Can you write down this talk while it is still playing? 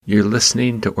You're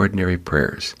listening to Ordinary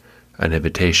Prayers, an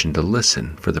invitation to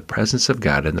listen for the presence of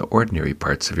God in the ordinary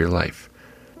parts of your life.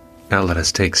 Now let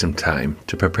us take some time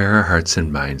to prepare our hearts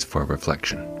and minds for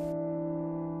reflection.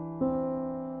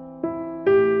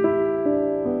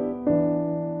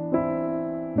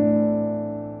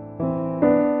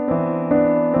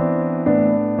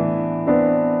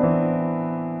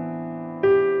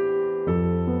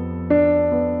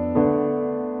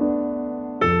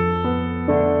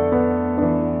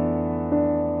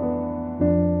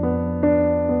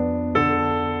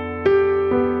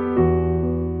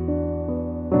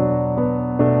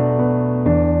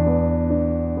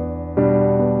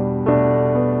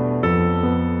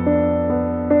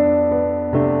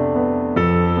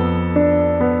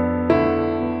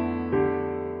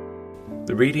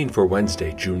 The reading for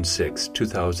Wednesday, June 6,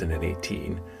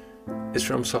 2018, is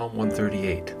from Psalm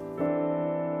 138.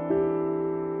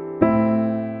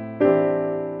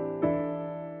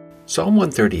 Psalm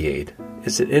 138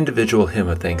 is an individual hymn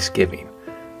of thanksgiving,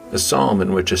 a psalm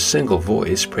in which a single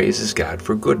voice praises God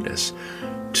for goodness,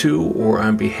 to or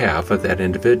on behalf of that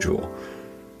individual,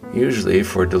 usually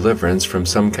for deliverance from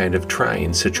some kind of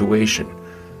trying situation.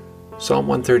 Psalm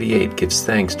 138 gives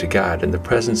thanks to God in the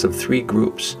presence of three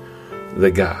groups: the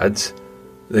gods,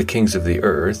 the kings of the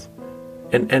earth,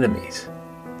 and enemies.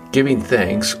 Giving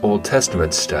thanks, Old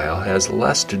Testament style, has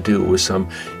less to do with some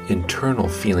internal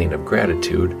feeling of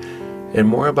gratitude and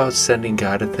more about sending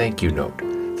God a thank you note.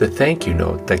 The thank you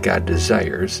note that God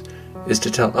desires is to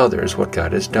tell others what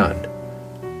God has done.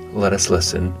 Let us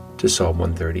listen to Psalm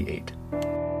 138.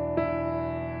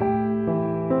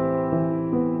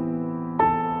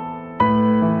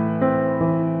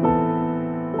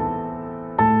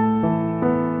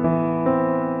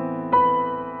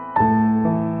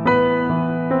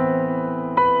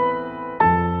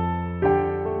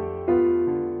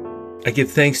 I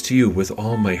give thanks to you with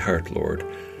all my heart, Lord.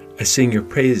 I sing your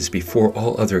praises before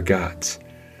all other gods.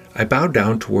 I bow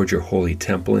down toward your holy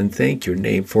temple and thank your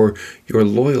name for your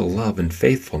loyal love and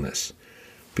faithfulness,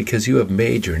 because you have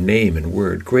made your name and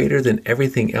word greater than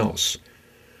everything else.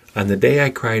 On the day I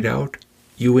cried out,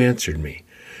 you answered me.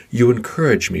 You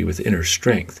encouraged me with inner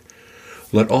strength.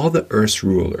 Let all the earth's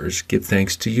rulers give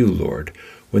thanks to you, Lord,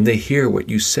 when they hear what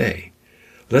you say.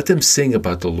 Let them sing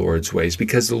about the Lord's ways,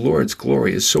 because the Lord's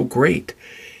glory is so great.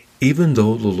 Even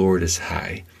though the Lord is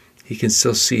high, he can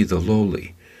still see the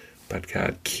lowly, but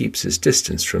God keeps his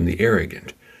distance from the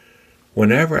arrogant.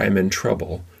 Whenever I'm in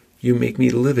trouble, you make me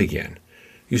live again.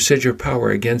 You set your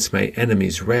power against my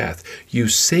enemy's wrath. You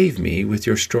save me with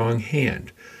your strong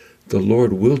hand. The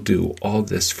Lord will do all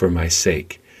this for my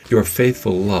sake. Your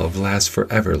faithful love lasts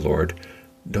forever, Lord.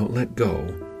 Don't let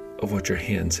go of what your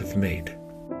hands have made.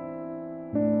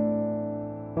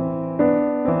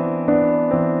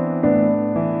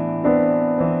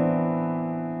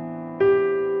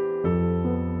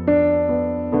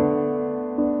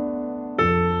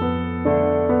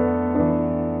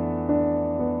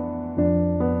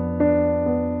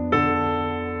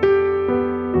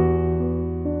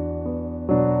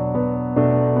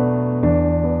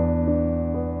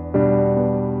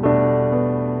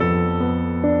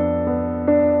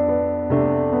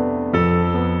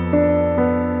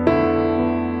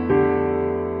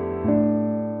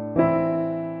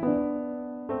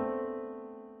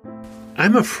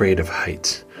 I'm afraid of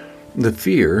heights. The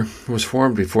fear was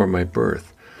formed before my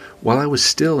birth. While I was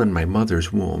still in my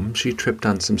mother's womb, she tripped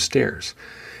on some stairs.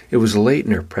 It was late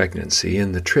in her pregnancy,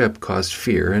 and the trip caused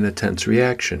fear and a tense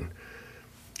reaction.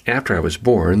 After I was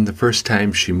born, the first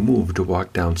time she moved to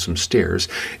walk down some stairs,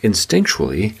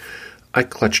 instinctually, I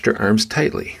clutched her arms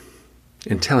tightly.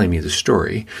 In telling me the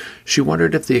story, she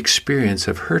wondered if the experience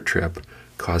of her trip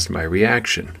caused my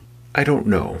reaction. I don't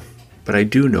know. But I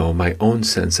do know my own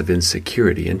sense of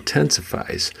insecurity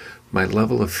intensifies my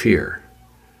level of fear.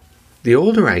 The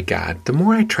older I got, the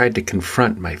more I tried to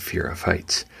confront my fear of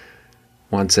heights.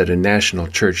 Once at a National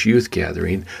Church youth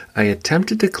gathering, I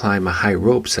attempted to climb a high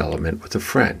ropes element with a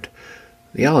friend.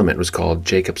 The element was called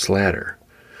Jacob's Ladder.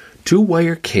 2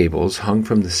 wire cables hung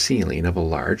from the ceiling of a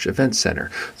large event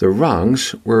center. The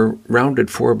rungs were rounded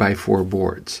 4x4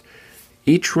 boards.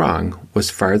 Each rung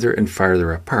was farther and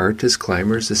farther apart as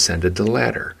climbers ascended the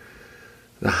ladder.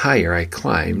 The higher I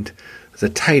climbed, the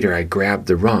tighter I grabbed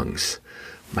the rungs.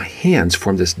 My hands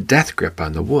formed this death grip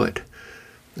on the wood.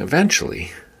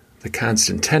 Eventually, the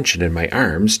constant tension in my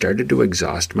arms started to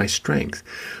exhaust my strength.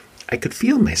 I could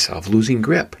feel myself losing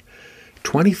grip.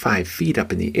 25 feet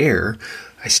up in the air,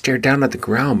 I stared down at the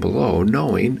ground below,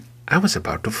 knowing I was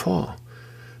about to fall.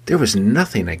 There was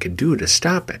nothing I could do to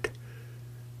stop it.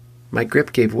 My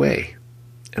grip gave way,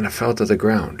 and I fell to the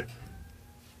ground.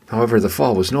 However, the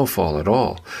fall was no fall at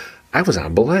all. I was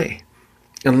on belay.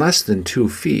 In less than 2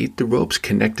 feet, the ropes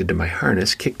connected to my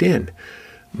harness kicked in.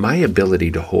 My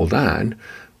ability to hold on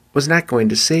was not going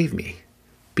to save me.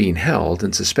 Being held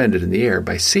and suspended in the air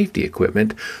by safety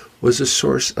equipment was a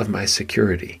source of my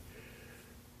security.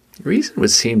 Reason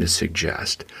would seem to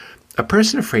suggest a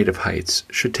person afraid of heights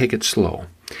should take it slow.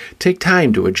 Take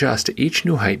time to adjust to each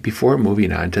new height before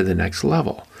moving on to the next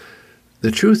level.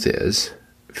 The truth is,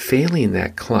 failing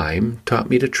that climb taught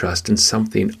me to trust in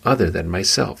something other than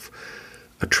myself,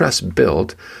 a trust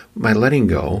built by letting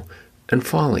go and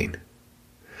falling.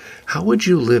 How would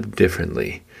you live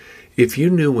differently if you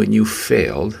knew when you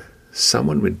failed,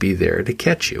 someone would be there to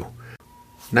catch you?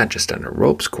 Not just on a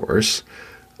ropes course,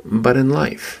 but in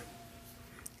life.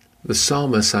 The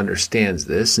psalmist understands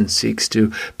this and seeks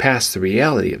to pass the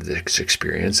reality of this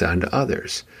experience on to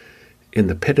others. In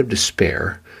the pit of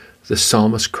despair, the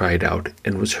psalmist cried out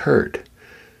and was heard.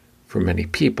 For many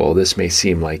people, this may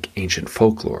seem like ancient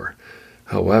folklore.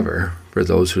 However, for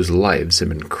those whose lives have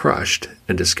been crushed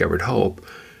and discovered hope,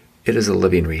 it is a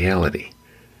living reality.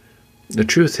 The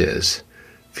truth is,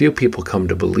 few people come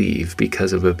to believe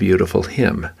because of a beautiful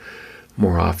hymn.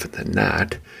 More often than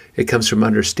not, it comes from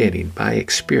understanding by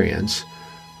experience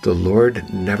the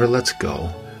Lord never lets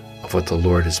go of what the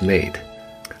Lord has made.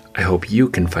 I hope you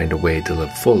can find a way to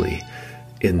live fully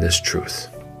in this truth.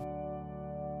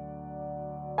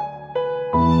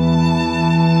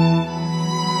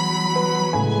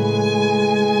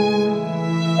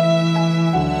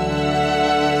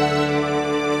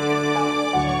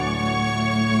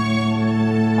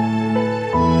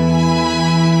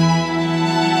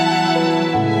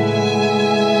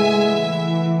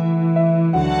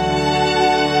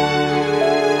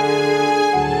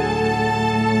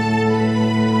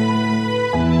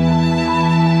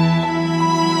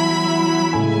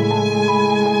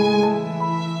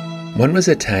 When was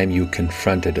a time you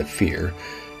confronted a fear,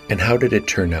 and how did it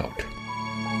turn out?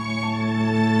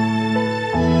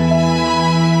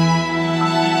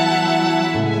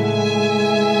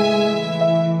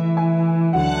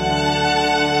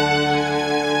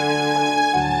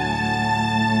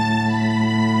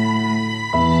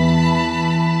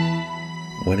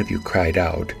 When have you cried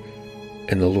out,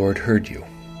 and the Lord heard you?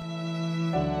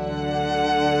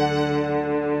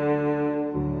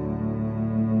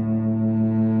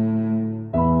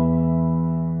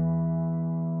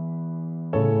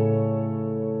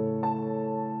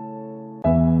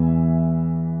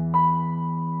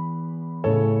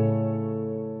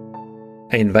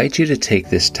 I invite you to take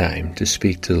this time to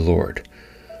speak to the Lord.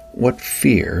 What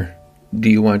fear do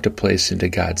you want to place into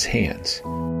God's hands?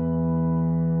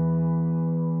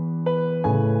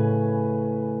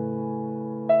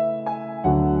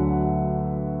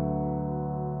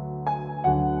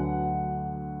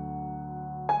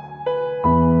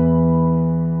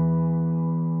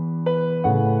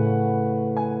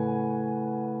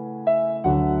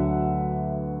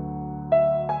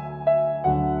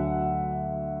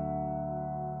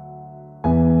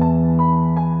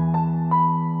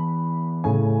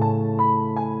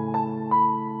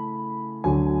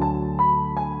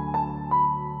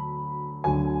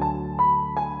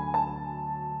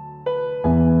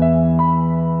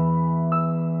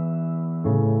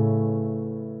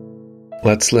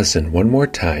 Let's listen one more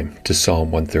time to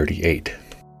Psalm 138.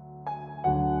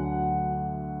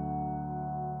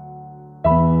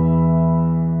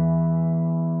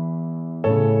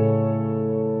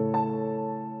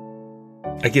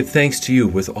 I give thanks to you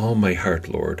with all my heart,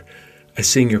 Lord. I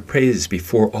sing your praises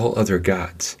before all other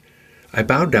gods. I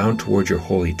bow down toward your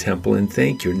holy temple and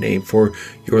thank your name for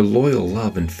your loyal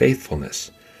love and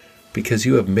faithfulness, because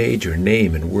you have made your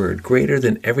name and word greater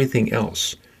than everything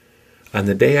else. On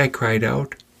the day I cried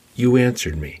out, you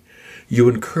answered me. You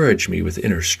encouraged me with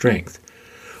inner strength.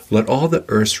 Let all the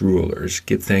earth's rulers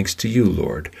give thanks to you,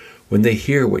 Lord, when they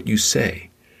hear what you say.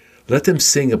 Let them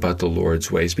sing about the Lord's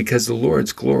ways, because the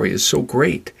Lord's glory is so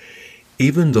great.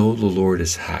 Even though the Lord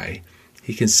is high,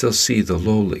 he can still see the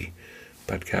lowly,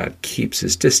 but God keeps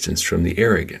his distance from the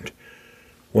arrogant.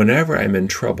 Whenever I'm in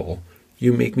trouble,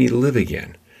 you make me live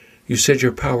again. You set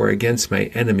your power against my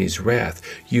enemy's wrath.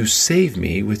 You save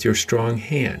me with your strong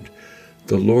hand.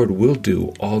 The Lord will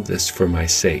do all this for my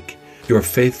sake. Your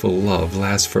faithful love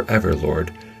lasts forever,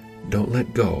 Lord. Don't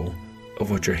let go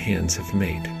of what your hands have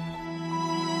made.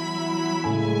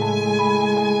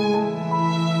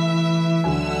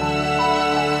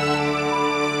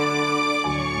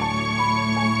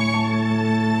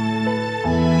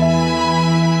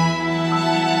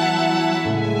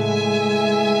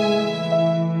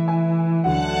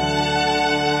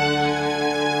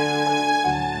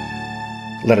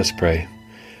 Let us pray.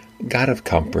 God of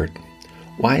comfort,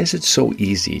 why is it so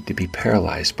easy to be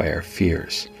paralyzed by our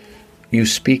fears? You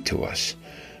speak to us.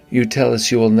 You tell us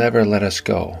you will never let us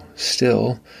go.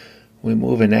 Still, we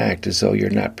move and act as though you're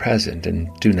not present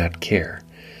and do not care.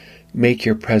 Make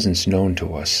your presence known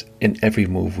to us in every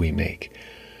move we make.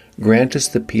 Grant us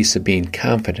the peace of being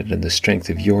confident in the strength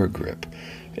of your grip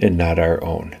and not our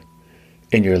own.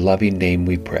 In your loving name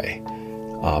we pray.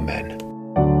 Amen.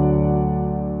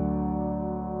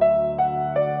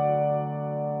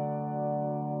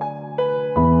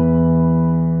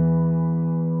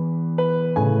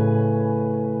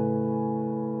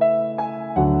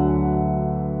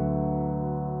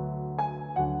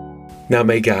 Now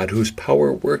may God, whose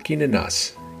power working in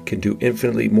us can do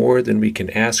infinitely more than we can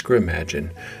ask or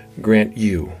imagine, grant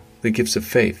you the gifts of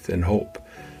faith and hope.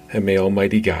 And may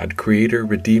Almighty God, Creator,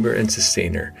 Redeemer, and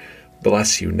Sustainer,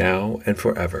 bless you now and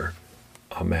forever.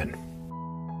 Amen.